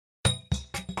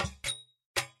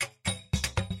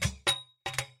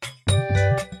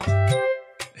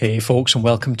Hey folks, and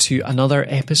welcome to another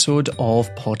episode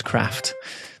of Podcraft.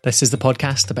 This is the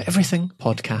podcast about everything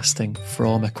podcasting,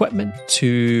 from equipment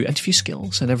to interview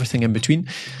skills and everything in between.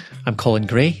 I'm Colin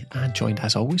Gray, and joined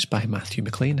as always by Matthew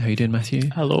McLean. How are you doing, Matthew?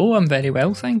 Hello, I'm very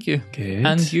well, thank you. Good.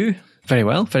 And you? Very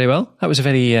well, very well. That was a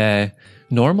very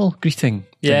normal greeting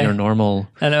than your normal...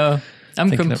 I know. I'm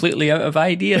completely out of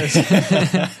ideas.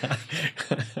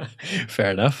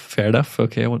 Fair enough.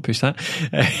 Okay, I won't push that.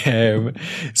 How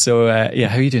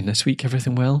are you doing this week?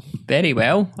 Everything well? Very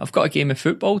well. I've got a game of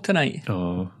football tonight.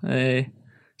 Oh.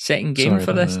 Second game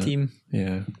for this team.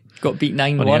 Yeah. Got beat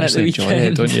 9-1 at the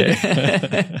weekend. Don't you?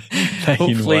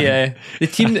 Hopefully,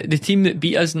 the team that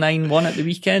beat us 9-1 at the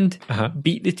weekend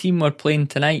beat the team we're playing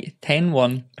tonight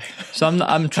 10-1. So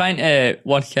I'm trying to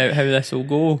work out how this will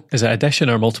go. Is it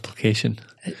addition or multiplication?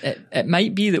 It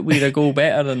might be that we're a goal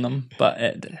better than them,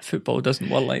 but football doesn't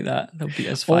work like that. They'll beat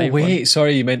us 5-1. Oh wait,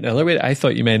 sorry, you meant the other way. I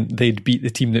thought you meant they'd beat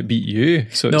the team that beat you.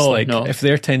 So it's if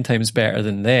they're 10 times better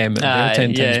than them, and they're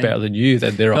 10 times better than you,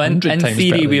 then they're 100 times better than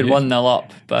you. In theory, we're 1-0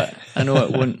 up, but I know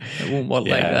it won't work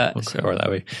like that. Okay, or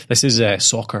that way. This is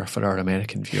soccer for our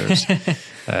American viewers,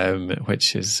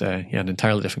 which is an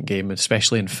entirely different game,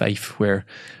 especially in Fife, where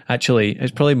actually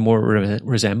it probably more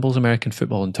resembles American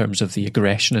football in terms of the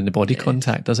aggression and the body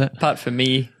contact, does it? Apart from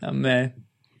me, I'm a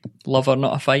lover,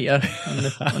 not a fighter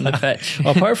on the pitch.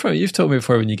 Well, apart from it, you've told me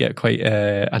before when you get quite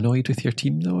annoyed with your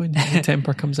team, though, and the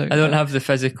temper comes out. I don't have the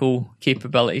physical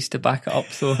capabilities to back it up,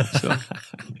 though, so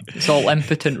it's all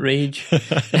impotent rage.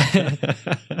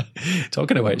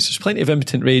 Talking about it, there's plenty of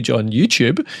impotent rage on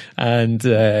YouTube, and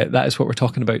that is what we're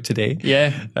talking about today.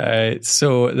 Yeah.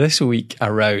 So this week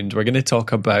around, we're going to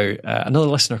talk about another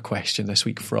listener question this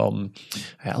week from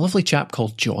a lovely chap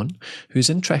called John, who's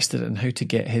interested in how to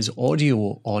get his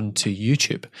audio onto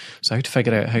YouTube. So how to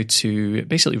figure out how to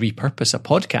basically repurpose a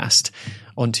podcast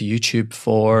onto YouTube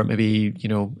for maybe,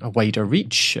 a wider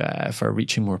reach, for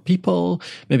reaching more people.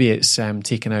 Maybe it's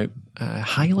taking out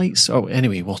highlights. Oh,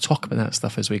 anyway, we'll talk about that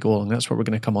stuff as we go along. That's what we're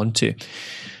going to come on to.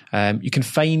 You can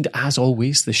find, as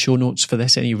always, the show notes for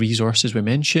this, any resources we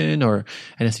mention or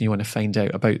anything you want to find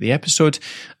out about the episode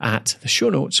at the show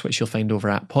notes, which you'll find over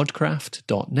at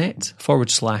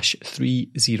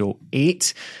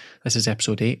podcraft.net/308. This is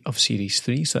episode 8 of series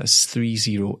 3, so that's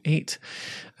 308.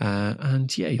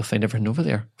 And you'll find everything over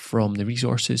there, from the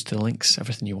resources to the links,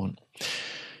 everything you want.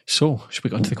 So, should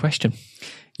we go on to the question?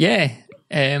 Yeah,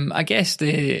 I guess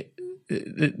the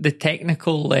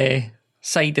technical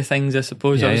side of things, I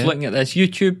suppose. I was looking at this.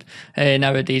 YouTube,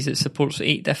 nowadays it supports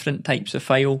 8 different types of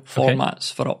file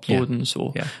formats for uploading.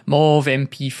 So MOV,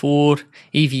 MP4,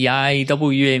 AVI,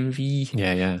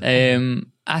 WMV.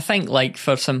 I think,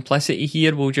 for simplicity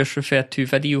here, we'll just refer to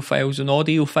video files and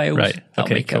audio files. Right.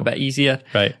 That'll make it a bit easier.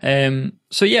 Right.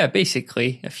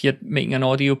 Basically, if you're making an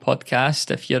audio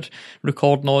podcast, if you're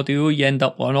recording audio, you end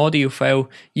up with an audio file,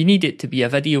 you need it to be a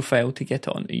video file to get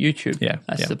it onto YouTube.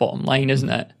 That's the bottom line, isn't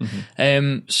it?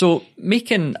 Mm-hmm. So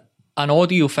making an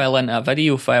audio file into a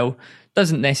video file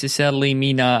doesn't necessarily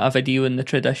mean a video in the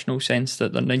traditional sense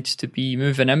that there needs to be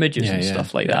moving images and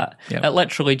stuff like that. Yeah. It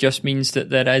literally just means that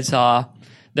there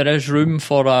is room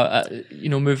for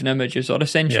moving images, or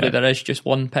essentially there is just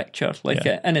one picture.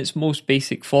 In its most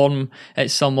basic form,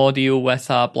 it's some audio with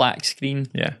a black screen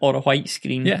or a white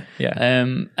screen.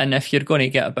 And if you're going to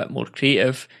get a bit more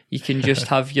creative, you can just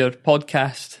have your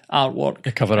podcast artwork,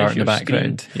 the cover art in the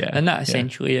background, and that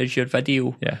essentially is your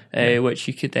video, which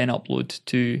you could then upload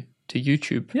to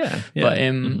YouTube. But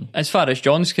as far as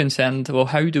John's concerned, well,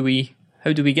 how do we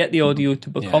get the audio to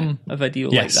become a video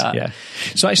like that? Yeah.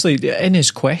 So actually, in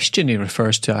his question, he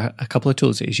refers to a couple of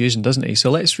tools that he's using, doesn't he? So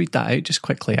let's read that out just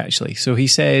quickly, actually. So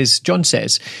John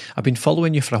says, I've been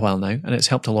following you for a while now, and it's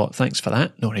helped a lot. Thanks for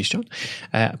that. No worries, John.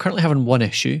 I'm currently having one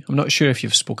issue. I'm not sure if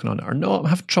you've spoken on it or not. I'm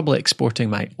having trouble exporting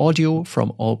my audio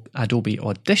from Adobe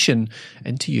Audition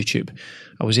into YouTube.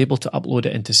 I was able to upload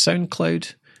it into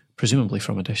SoundCloud, presumably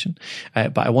from Audition,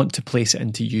 but I want to place it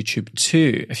into YouTube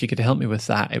too. If you could help me with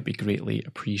that, it would be greatly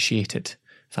appreciated.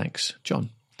 Thanks,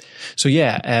 John. So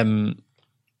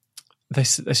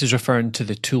this is referring to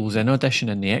the tools in Audition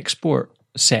in the export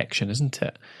section, isn't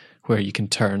it? Where you can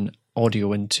turn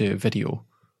audio into video,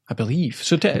 I believe.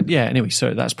 So anyway,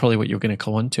 so that's probably what you're going to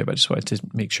come on to, but I just wanted to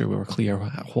make sure we were clear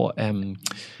what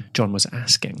John was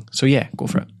asking. So go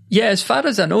for it. Yeah, as far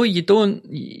as I know, you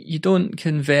don't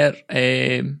convert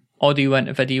audio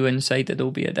into video inside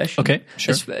Adobe Audition. Okay,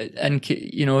 sure. And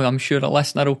I'm sure a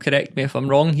listener will correct me if I'm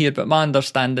wrong here, but my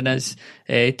understanding is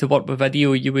to work with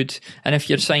video, you would, and if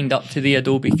you're signed up to the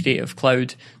Adobe Creative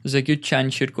Cloud, there's a good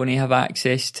chance you're going to have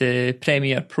access to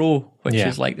Premiere Pro, which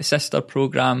is like the sister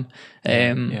program,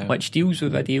 which deals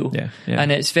with video.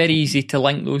 And it's very easy to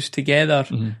link those together.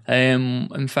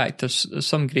 In fact, there's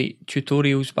some great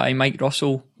tutorials by Mike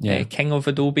Russell, King of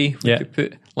Adobe. We could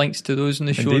put links to those in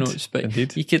the show notes, but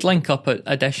you could link up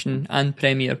Audition and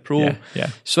Premiere Pro.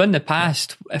 So in the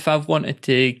past, if I've wanted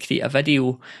to create a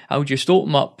video, I'll just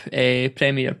open up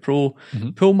Premiere Pro,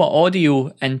 pull my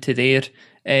audio into there,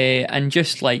 and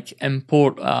just like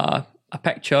import a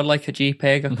picture like a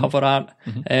JPEG, a cover art.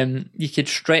 You could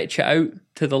stretch it out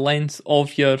to the length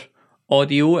of your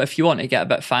audio. If you want to get a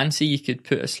bit fancy, you could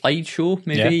put a slideshow,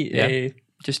 maybe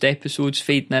just episodes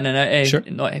fading in and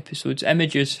out. Not episodes,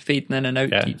 images fading in and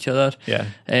out to each other.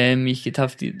 You could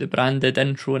have the branded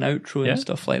intro and outro and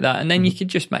stuff like that, and then you could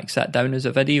just mix that down as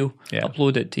a video,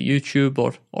 upload it to YouTube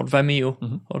or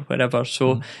Vimeo or wherever.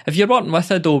 So if you're working with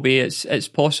Adobe, it's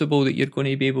possible that you're going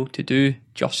to be able to do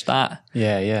just that.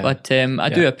 But I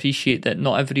do appreciate that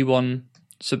not everyone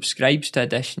subscribes to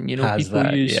Audition. You know, people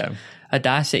use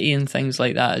Audacity and things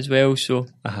like that as well. So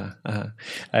I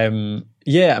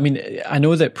mean, I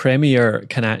know that Premiere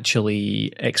can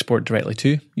actually export directly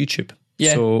to YouTube.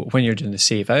 So when you're doing the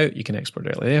save out, you can export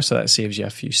directly there. So that saves you a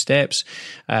few steps.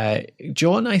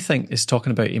 John, I think, is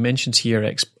talking about, he mentions here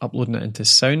uploading it into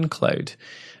SoundCloud.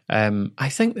 I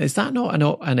think, is that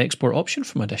not an export option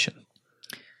from Audition?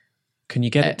 Can you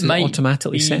get it to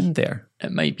automatically send there?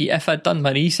 It might be. If I'd done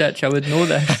my research, I would know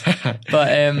this.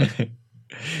 But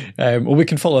well, we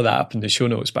can follow that up in the show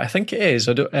notes, but I think it is.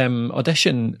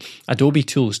 Audition, Adobe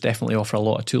tools definitely offer a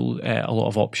lot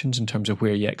of options in terms of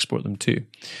where you export them to.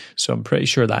 So I'm pretty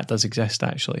sure that does exist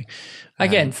actually.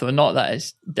 Again, so not that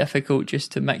it's difficult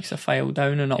just to mix a file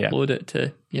down and upload it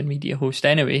to your media host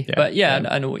anyway. But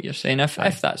I know what you're saying, if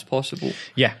that's possible.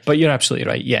 Yeah, but you're absolutely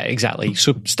right. Yeah, exactly.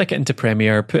 So stick it into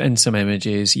Premiere, put in some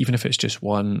images, even if it's just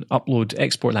one,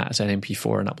 export that as an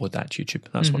MP4 and upload that to YouTube.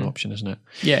 That's one option, isn't it?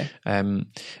 Yeah.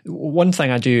 One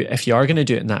thing I do, if you are going to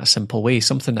do it in that simple way,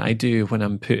 something that I do when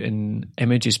I'm putting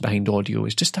images behind audio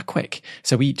is just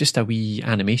a wee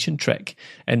animation trick,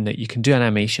 in that you can do an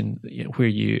animation where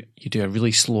you do a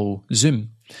really slow zoom.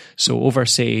 So over,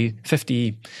 say,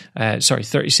 30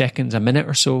 seconds, a minute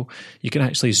or so, you can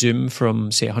actually zoom from,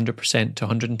 say, 100% to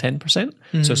 110%.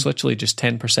 So it's literally just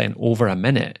 10% over a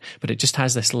minute, but it just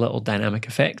has this little dynamic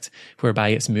effect whereby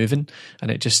it's moving, and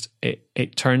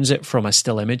it turns it from a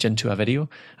still image into a video.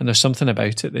 And there's something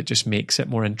about it that just makes it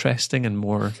more interesting and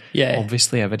more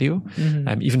obviously a video.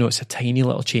 Even though it's a tiny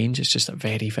little change, it's just a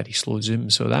very, very slow zoom.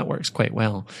 So that works quite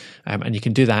well. And you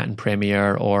can do that in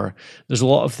Premiere, or there's a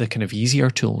lot of the kind of easier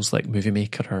tools like Movie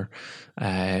Maker or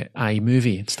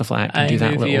iMovie and stuff like that can do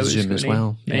that little zoom as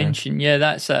well.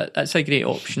 That's a great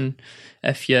option.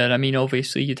 If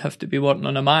obviously you'd have to be working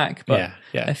on a Mac, but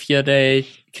if you're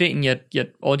creating your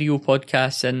audio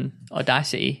podcasts in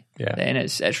Audacity, then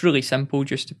it's really simple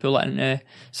just to pull it into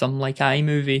something like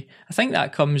iMovie. I think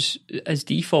that comes as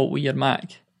default with your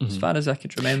Mac, as far as I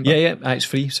could remember. It's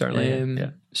free, certainly.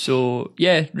 So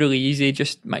really easy.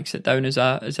 Just mix it down as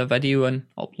a video and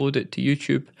upload it to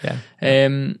YouTube.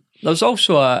 There's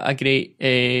also a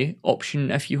great option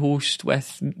if you host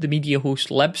with the media host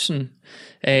Libsyn.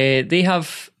 They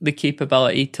have the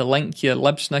capability to link your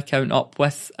Libsyn account up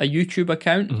with a YouTube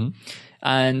account.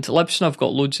 And Libsyn have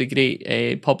got loads of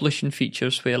great publishing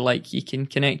features where, like, you can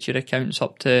connect your accounts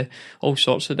up to all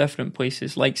sorts of different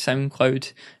places, like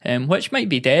SoundCloud, which might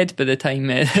be dead by the time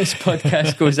this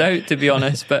podcast goes out, to be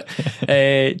honest, but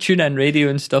TuneIn Radio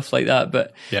and stuff like that.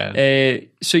 But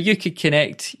so you could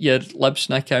connect your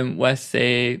Libsyn account with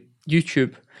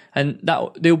YouTube. And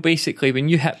they'll basically, when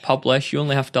you hit publish, you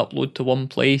only have to upload to one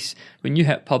place. When you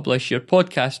hit publish, your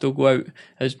podcast will go out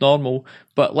as normal,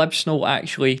 but Libsyn will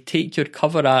actually take your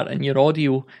cover art and your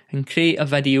audio and create a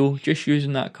video just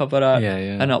using that cover art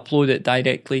and upload it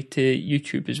directly to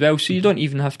YouTube as well. So you don't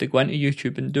even have to go into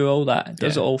YouTube and do all that. It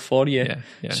does it all for you.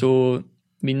 So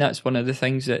that's one of the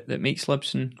things that makes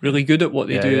Libsyn really good at what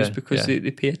they do, is because they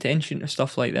pay attention to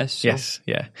stuff like this. So.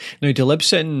 Now, do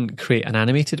Libsyn create an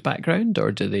animated background,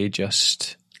 or do they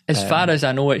just... As far as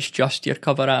I know, it's just your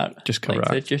cover art. Just cover art.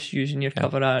 They're just using your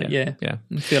cover art,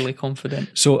 I'm fairly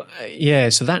confident. So,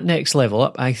 so that next level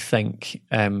up, I think,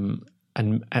 and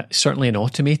certainly in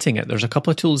automating it, there's a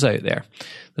couple of tools out there.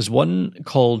 There's one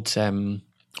called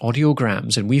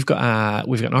audiograms, and we've got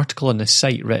an article on this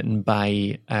site written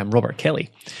by Robert Kelly,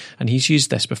 and he's used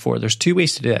this before. There's two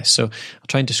ways to do this, so I'll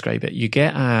try and describe it.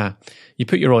 You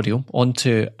put your audio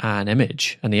onto an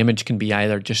image, and the image can be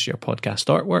either just your podcast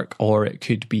artwork, or it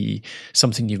could be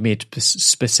something you've made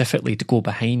specifically to go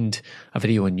behind a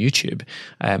video on YouTube.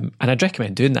 And I'd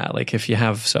recommend doing that. Like if you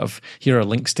have sort of, here are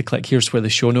links to click, here's where the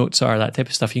show notes are, that type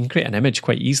of stuff. You can create an image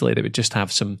quite easily that would just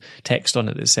have some text on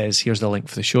it that says, here's the link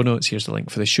for the show notes, here's the link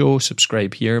for the show,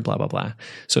 subscribe here, blah, blah, blah.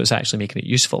 So it's actually making it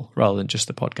useful rather than just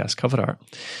the podcast cover art.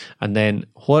 And then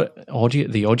what the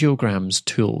audiograms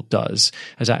tool does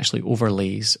is actually overlays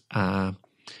a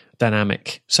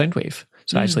dynamic sound wave.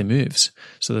 So it actually moves.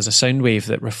 So there's a sound wave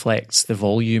that reflects the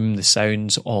volume, the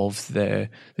sounds of the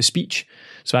speech.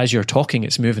 So as you're talking,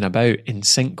 it's moving about in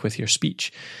sync with your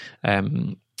speech.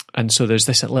 And so there's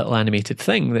this little animated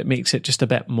thing that makes it just a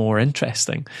bit more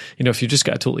interesting. You know, if you've just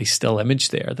got a totally still image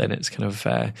there, then it's kind of,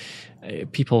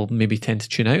 people maybe tend to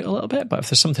tune out a little bit, but if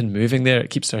there's something moving there, it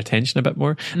keeps their attention a bit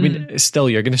more. I mean, still,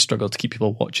 you're going to struggle to keep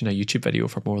people watching a YouTube video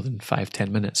for more than 5-10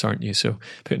 minutes, aren't you? So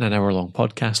putting an hour-long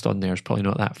podcast on there is probably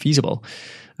not that feasible.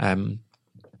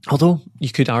 Although you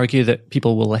could argue that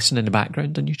people will listen in the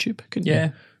background on YouTube, couldn't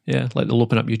you? Yeah, like they'll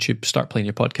open up YouTube, start playing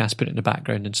your podcast, put it in the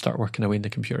background and start working away in the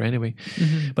computer anyway.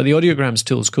 But the audiograms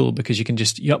tool is cool because you can you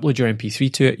upload your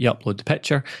MP3 to it, you upload the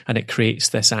picture, and it creates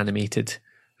this animated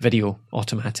video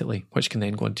automatically, which can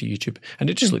then go onto YouTube.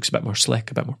 And it just looks a bit more slick,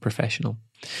 a bit more professional.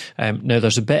 Now,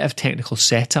 there's a bit of technical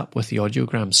setup with the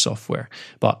audiograms software,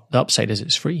 but the upside is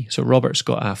it's free. So Robert's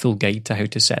got a full guide to how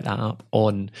to set that up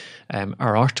on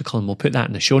our article, and we'll put that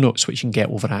in the show notes, which you can get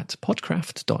over at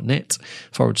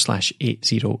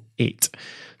podcraft.net/808.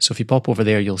 So if you pop over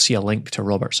there, you'll see a link to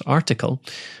Robert's article,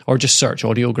 or just search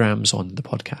audiograms on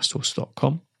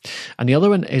thepodcasthost.com. And the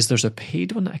other one is there's a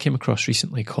paid one that I came across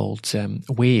recently called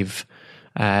Wave.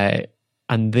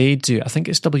 And they do, I think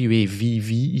it's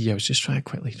WAVVE. I was just trying to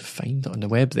quickly find it on the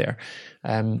web there.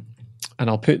 And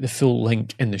I'll put the full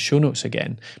link in the show notes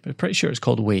again, but I'm pretty sure it's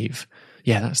called Wave.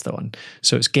 Yeah, that's the one.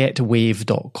 So it's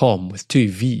getwave.com with 2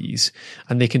 V's,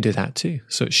 and they can do that too.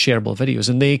 So it's shareable videos,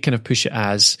 and they kind of push it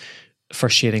as for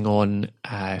sharing on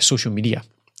social media.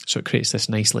 So it creates this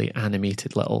nicely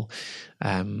animated little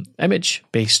image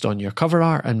based on your cover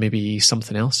art and maybe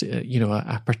something else,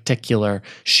 a particular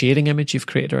sharing image you've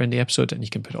created around the episode, and you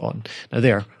can put it on. Now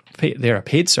they're a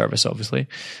paid service, obviously.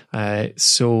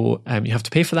 So you have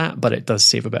to pay for that, but it does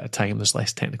save a bit of time. There's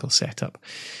less technical setup.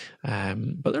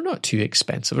 But they're not too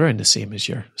expensive. Around the same as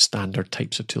your standard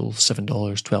types of tools, $7,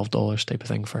 $12 type of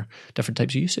thing for different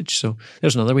types of usage. So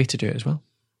there's another way to do it as well.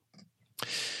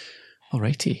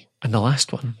 Alrighty. And the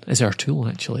last one is our tool,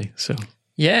 actually. So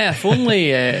yeah, if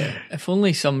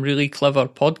only some really clever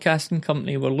podcasting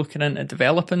company were looking into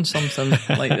developing something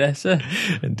like this.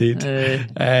 Indeed.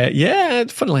 Yeah,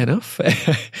 funnily enough.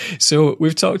 So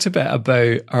we've talked a bit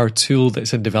about our tool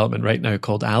that's in development right now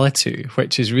called Alitu,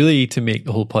 which is really to make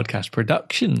the whole podcast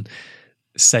production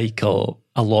cycle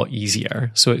a lot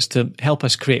easier. So it's to help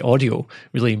us create audio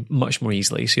really much more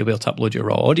easily. So you'll be able to upload your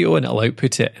raw audio and it'll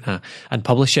output it and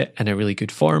publish it in a really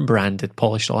good form, branded,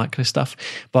 polished, all that kind of stuff.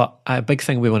 But a big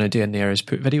thing we want to do in there is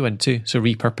put video in too. So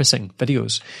repurposing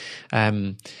videos.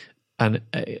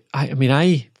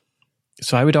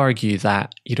 I would argue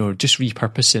that, just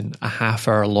repurposing a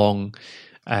half-hour long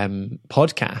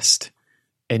podcast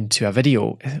into a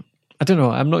video, I don't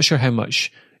know, I'm not sure how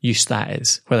much use that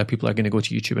is, whether people are going to go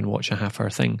to YouTube and watch a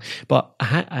half-hour thing. But a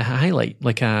highlight,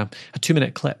 like a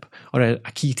 2-minute clip or a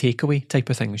key takeaway type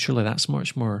of thing, surely that's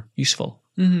much more useful.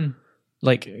 Mm-hmm.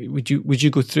 Like, would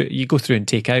you go through and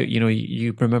take out,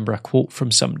 you remember a quote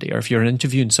from somebody, or if you're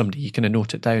interviewing somebody, you kind of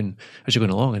note it down as you're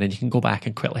going along, and then you can go back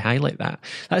and quickly highlight that.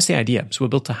 That's the idea. So we'll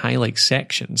be able to highlight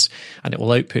sections, and it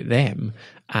will output them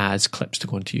as clips to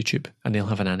go onto YouTube, and they'll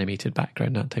have an animated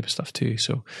background, that type of stuff too.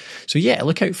 So yeah,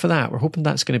 look out for that. We're hoping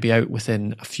that's going to be out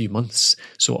within a few months,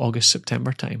 so August,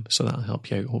 September time. So that'll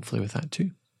help you out hopefully with that too.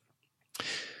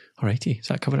 Alrighty, does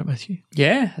that cover it, Matthew?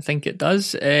 Yeah, I think it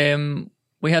does.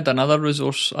 We had another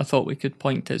resource I thought we could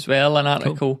point to as well, an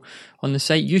article on the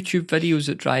site, YouTube Videos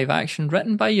That Drive Action,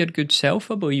 written by your good self,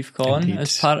 I believe, Colin, Indeed.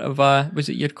 As part of was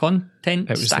it your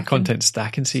content It was the content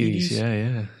stacking series,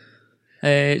 yeah.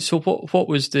 So what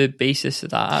was the basis of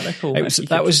that article? It was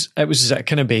a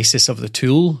kind of basis of the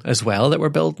tool as well that we're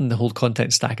building, the whole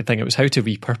content stacking thing. It was how to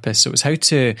repurpose. So it was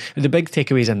the big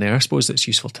takeaways in there, I suppose, that's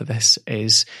useful to this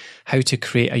is how to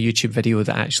create a YouTube video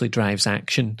that actually drives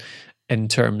action in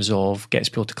terms of gets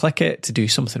people to click it, to do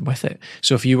something with it.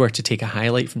 So if you were to take a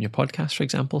highlight from your podcast, for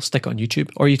example, stick it on YouTube,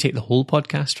 or you take the whole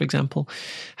podcast, for example,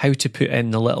 how to put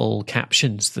in the little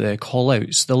captions, the call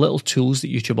outs, the little tools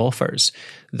that YouTube offers,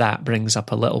 that brings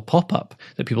up a little pop-up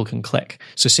that people can click.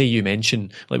 So say you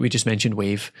mention, like we just mentioned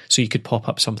Wave, so you could pop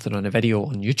up something on a video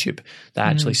on YouTube that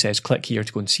actually says click here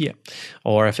to go and see it.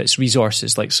 Or if it's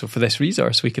resources, like so for this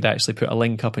resource, we could actually put a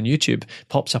link up on YouTube,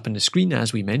 pops up on the screen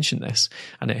as we mention this,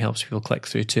 and it helps people click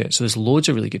through to it. So there's loads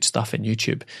of really good stuff in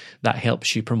YouTube that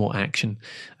helps you promote action,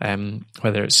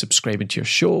 whether it's subscribing to your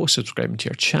show, subscribing to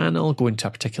your channel, going to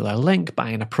a particular link,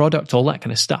 buying a product, all that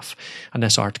kind of stuff. And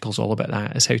this article's all about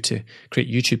that, is how to create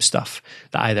YouTube stuff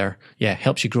that either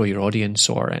helps you grow your audience,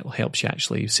 or it helps you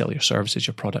actually sell your services,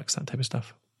 your products, that type of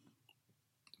stuff.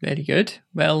 Very good.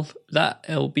 Well,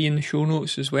 that'll be in the show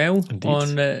notes as well. Indeed.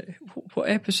 On what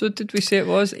episode did we say it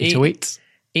was? 808.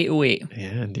 808.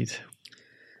 Yeah, indeed.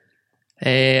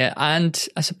 And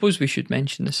I suppose we should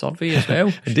mention the survey as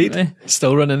well. Indeed.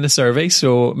 Still running the survey.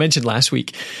 So mentioned last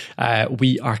week,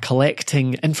 we are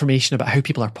collecting information about how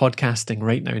people are podcasting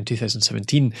right now in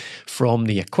 2017, from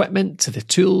the equipment to the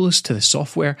tools to the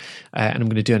software. And I'm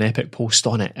going to do an epic post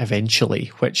on it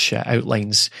eventually, which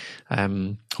outlines,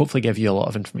 hopefully give you a lot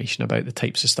of information about the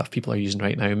types of stuff people are using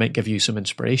right now. It might give you some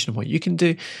inspiration on what you can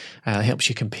do. It helps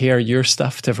you compare your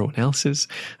stuff to everyone else's,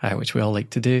 which we all like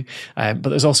to do. But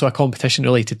there's also a competition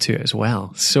related to it as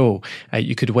well. So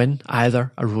you could win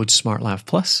either a Rode SmartLav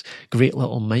Plus, great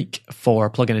little mic for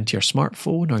plugging into your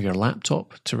smartphone or your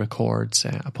laptop to record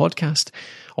a podcast,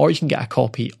 or you can get a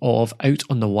copy of Out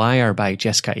on the Wire by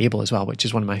Jessica Abel as well, which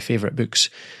is one of my favourite books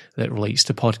that relates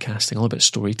to podcasting, all about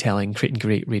storytelling, creating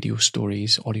great radio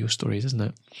stories, audio stories, isn't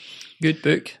it? Good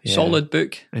book, solid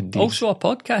book. Indeed. Also a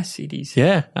podcast series.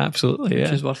 Yeah, absolutely.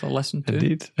 Which is worth a listen to.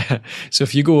 Indeed. So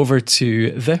if you go over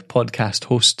to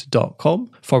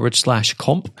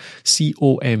thepodcasthost.com/comp,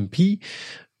 C-O-M-P,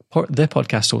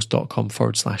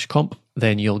 thepodcasthost.com/comp,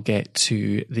 then you'll get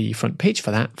to the front page for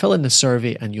that, fill in the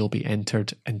survey, and you'll be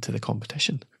entered into the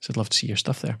competition. So I'd love to see your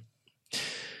stuff there.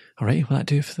 All right, will that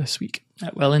do for this week?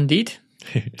 That will indeed.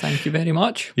 Thank you very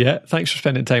much. Yeah, thanks for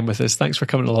spending time with us. Thanks for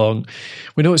coming along.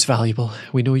 We know it's valuable.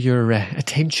 We know your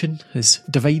attention is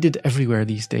divided everywhere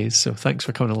these days. So thanks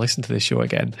for coming and listening to the show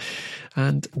again.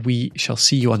 And we shall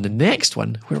see you on the next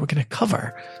one, where we're going to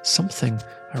cover something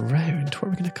around, what are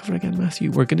we going to cover again, Matthew?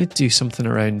 We're going to do something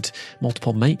around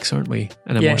multiple mics, aren't we?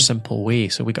 In a more simple way.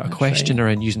 So we got a question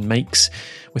around using mics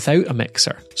without a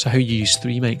mixer. So how you use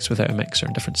 3 mics without a mixer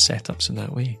and different setups in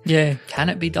that way. Yeah. Can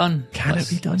it be done? It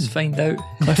be done? Let's find out.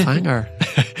 Cliffhanger.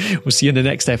 We'll see you in the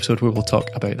next episode where we'll talk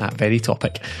about that very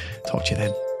topic. Talk to you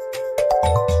then.